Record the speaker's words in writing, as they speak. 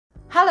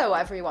Hello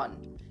everyone!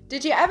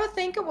 Did you ever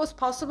think it was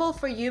possible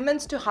for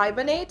humans to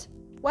hibernate?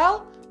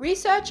 Well,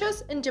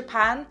 researchers in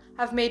Japan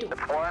have made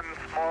one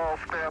small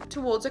step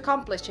towards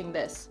accomplishing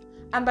this.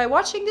 And by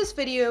watching this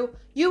video,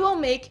 you will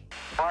make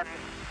one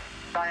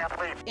giant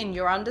leap in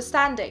your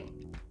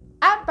understanding.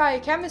 At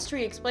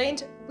Biochemistry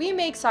Explained, we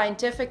make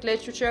scientific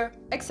literature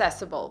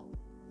accessible.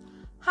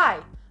 Hi,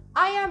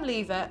 I am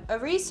Lieve, a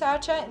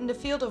researcher in the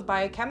field of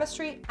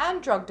biochemistry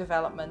and drug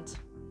development.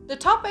 The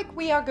topic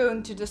we are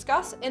going to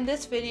discuss in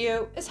this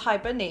video is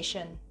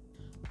hibernation.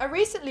 A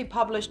recently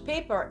published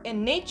paper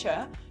in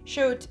Nature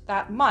showed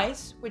that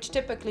mice, which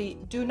typically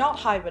do not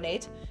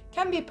hibernate,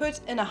 can be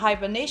put in a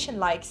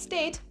hibernation-like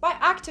state by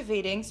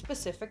activating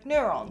specific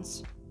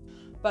neurons.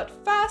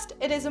 But first,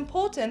 it is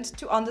important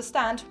to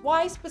understand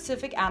why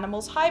specific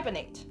animals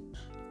hibernate.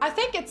 I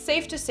think it's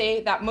safe to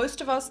say that most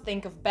of us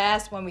think of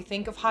bears when we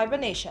think of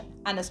hibernation,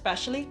 and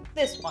especially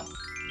this one.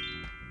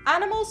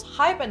 Animals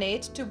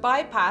hibernate to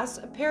bypass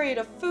a period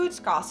of food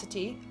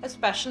scarcity,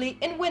 especially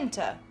in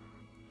winter.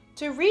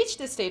 To reach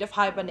this state of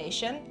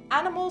hibernation,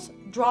 animals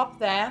drop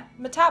their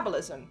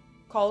metabolism,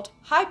 called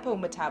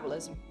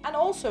hypometabolism, and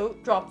also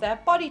drop their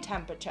body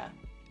temperature.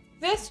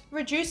 This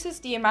reduces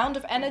the amount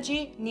of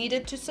energy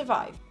needed to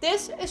survive.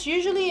 This is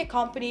usually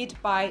accompanied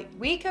by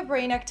weaker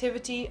brain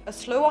activity, a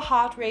slower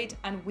heart rate,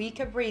 and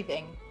weaker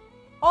breathing.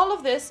 All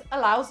of this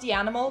allows the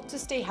animal to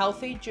stay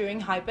healthy during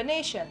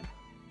hibernation.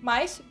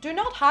 Mice do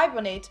not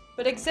hibernate,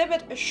 but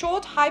exhibit a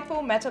short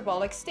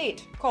hypometabolic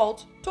state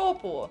called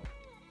torpor.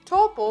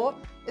 Torpor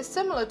is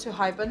similar to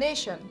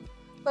hibernation,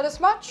 but is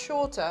much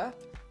shorter,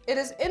 it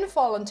is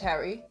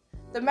involuntary,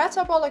 the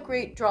metabolic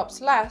rate drops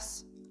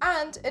less,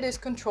 and it is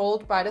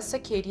controlled by the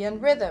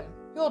circadian rhythm,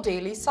 your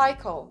daily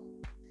cycle.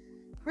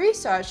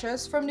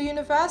 Researchers from the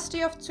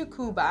University of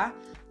Tsukuba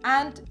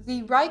and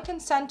the Riken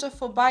Center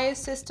for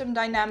Biosystem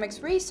Dynamics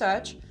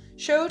Research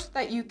showed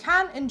that you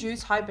can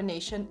induce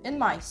hibernation in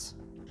mice.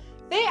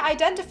 They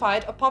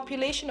identified a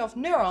population of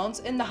neurons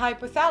in the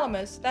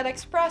hypothalamus that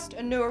expressed a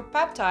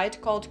neuropeptide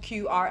called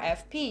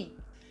QRFP.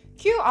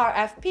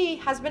 QRFP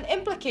has been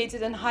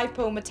implicated in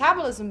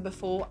hypometabolism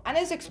before and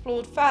is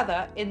explored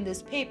further in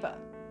this paper.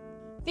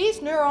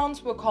 These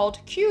neurons were called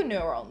Q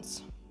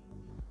neurons.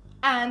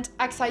 And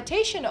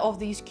excitation of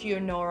these Q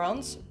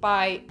neurons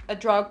by a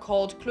drug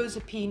called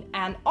clozapine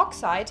N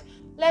oxide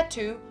led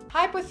to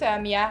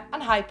hypothermia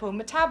and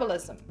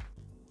hypometabolism.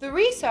 The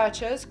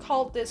researchers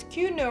called this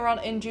Q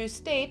neuron-induced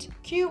state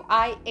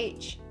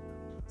QIH.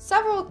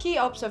 Several key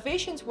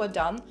observations were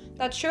done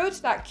that showed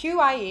that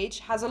QIH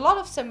has a lot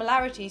of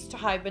similarities to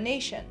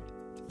hibernation.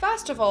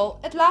 First of all,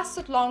 it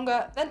lasted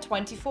longer than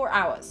 24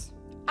 hours.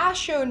 As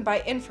shown by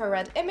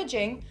infrared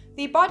imaging,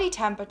 the body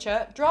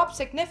temperature dropped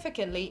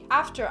significantly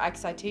after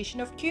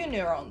excitation of Q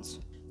neurons.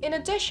 In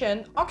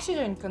addition,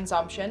 oxygen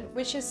consumption,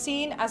 which is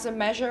seen as a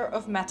measure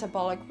of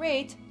metabolic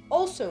rate,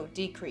 also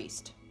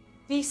decreased.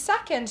 The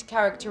second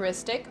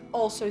characteristic,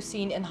 also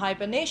seen in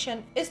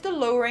hibernation, is the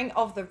lowering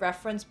of the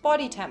reference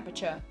body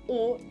temperature,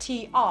 or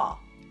TR.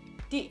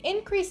 The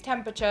increased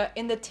temperature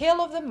in the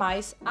tail of the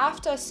mice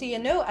after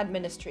CNO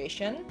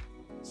administration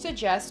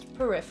suggests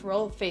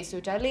peripheral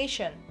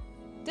vasodilation.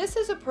 This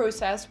is a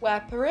process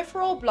where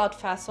peripheral blood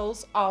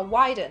vessels are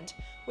widened,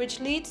 which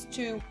leads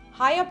to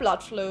higher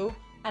blood flow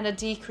and a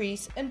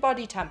decrease in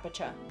body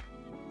temperature.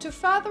 To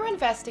further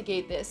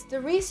investigate this, the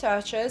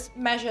researchers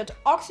measured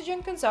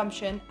oxygen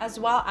consumption as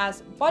well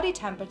as body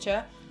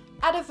temperature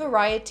at a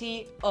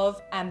variety of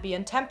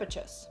ambient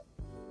temperatures.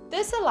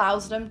 This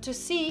allows them to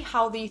see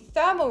how the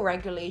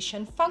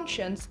thermoregulation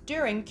functions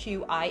during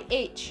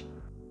QIH.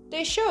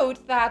 They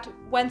showed that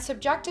when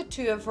subjected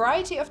to a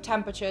variety of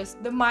temperatures,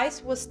 the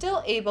mice were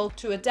still able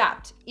to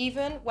adapt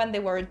even when they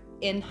were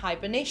in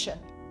hibernation.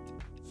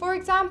 For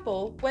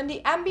example, when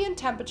the ambient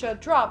temperature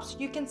drops,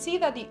 you can see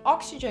that the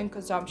oxygen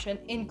consumption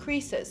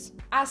increases,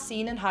 as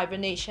seen in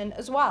hibernation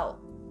as well.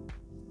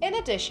 In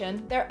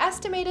addition, their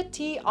estimated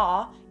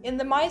TR in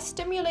the mice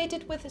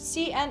stimulated with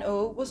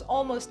CNO was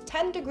almost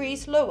 10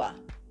 degrees lower.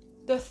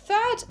 The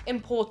third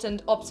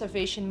important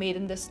observation made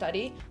in this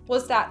study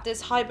was that this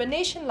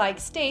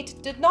hibernation-like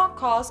state did not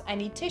cause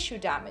any tissue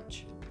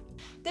damage.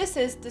 This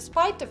is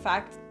despite the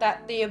fact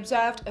that they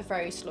observed a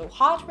very slow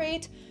heart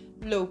rate,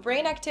 low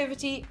brain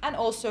activity, and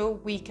also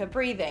weaker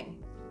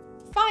breathing.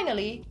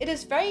 Finally, it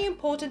is very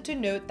important to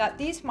note that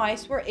these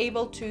mice were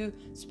able to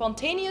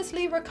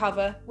spontaneously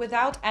recover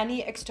without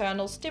any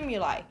external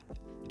stimuli.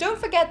 Don't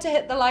forget to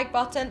hit the like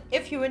button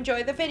if you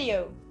enjoy the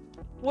video.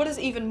 What is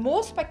even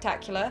more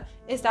spectacular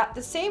is that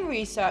the same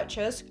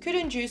researchers could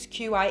induce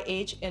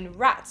QIH in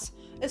rats,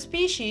 a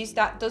species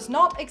that does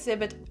not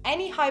exhibit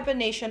any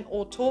hibernation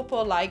or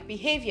torpor-like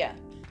behavior.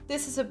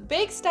 This is a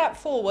big step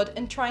forward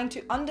in trying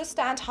to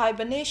understand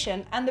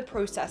hibernation and the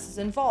processes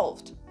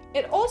involved.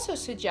 It also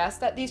suggests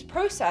that these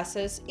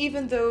processes,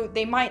 even though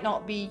they might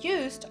not be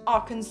used, are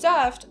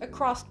conserved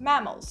across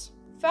mammals.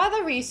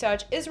 Further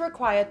research is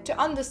required to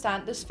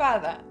understand this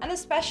further, and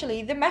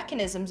especially the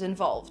mechanisms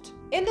involved.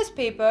 In this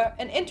paper,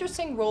 an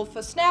interesting role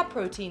for snare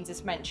proteins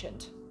is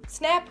mentioned.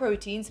 snare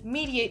proteins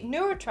mediate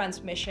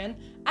neurotransmission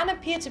and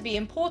appear to be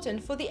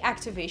important for the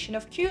activation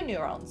of cue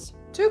neurons.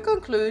 To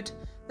conclude,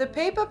 the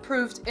paper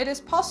proved it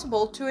is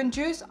possible to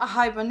induce a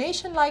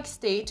hibernation-like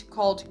state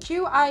called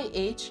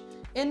QIH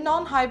in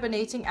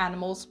non-hibernating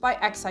animals by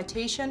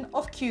excitation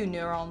of cue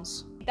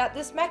neurons. That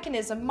this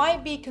mechanism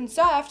might be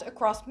conserved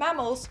across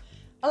mammals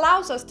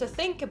allows us to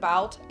think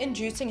about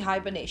inducing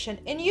hibernation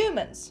in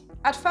humans.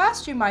 At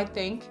first you might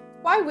think,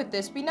 why would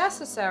this be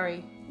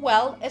necessary?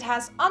 Well, it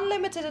has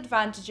unlimited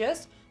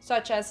advantages,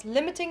 such as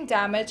limiting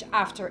damage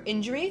after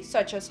injury,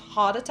 such as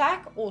heart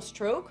attack or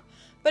stroke,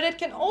 but it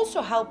can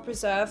also help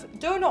preserve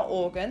donor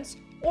organs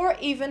or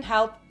even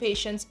help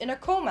patients in a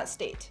coma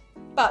state.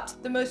 But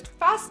the most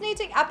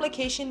fascinating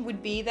application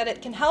would be that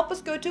it can help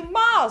us go to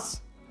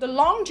Mars! The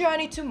long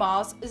journey to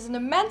Mars is an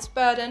immense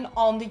burden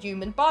on the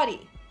human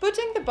body.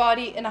 Putting the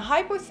body in a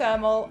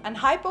hypothermal and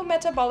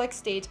hypometabolic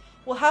state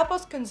will help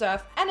us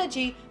conserve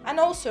energy and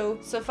also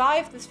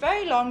survive this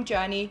very long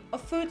journey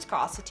of food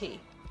scarcity.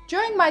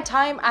 During my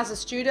time as a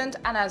student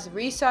and as a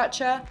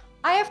researcher,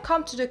 I have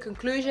come to the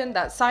conclusion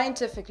that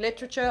scientific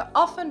literature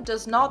often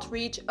does not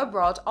reach a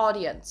broad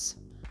audience.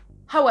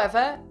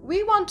 However,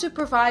 we want to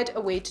provide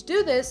a way to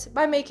do this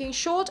by making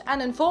short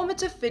and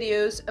informative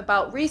videos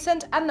about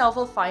recent and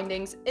novel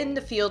findings in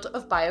the field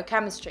of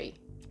biochemistry.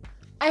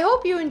 I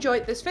hope you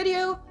enjoyed this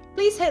video.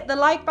 Please hit the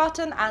like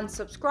button and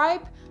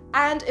subscribe.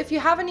 And if you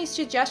have any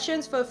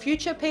suggestions for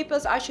future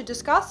papers I should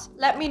discuss,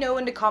 let me know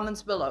in the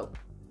comments below.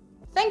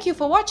 Thank you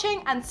for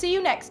watching and see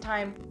you next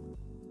time.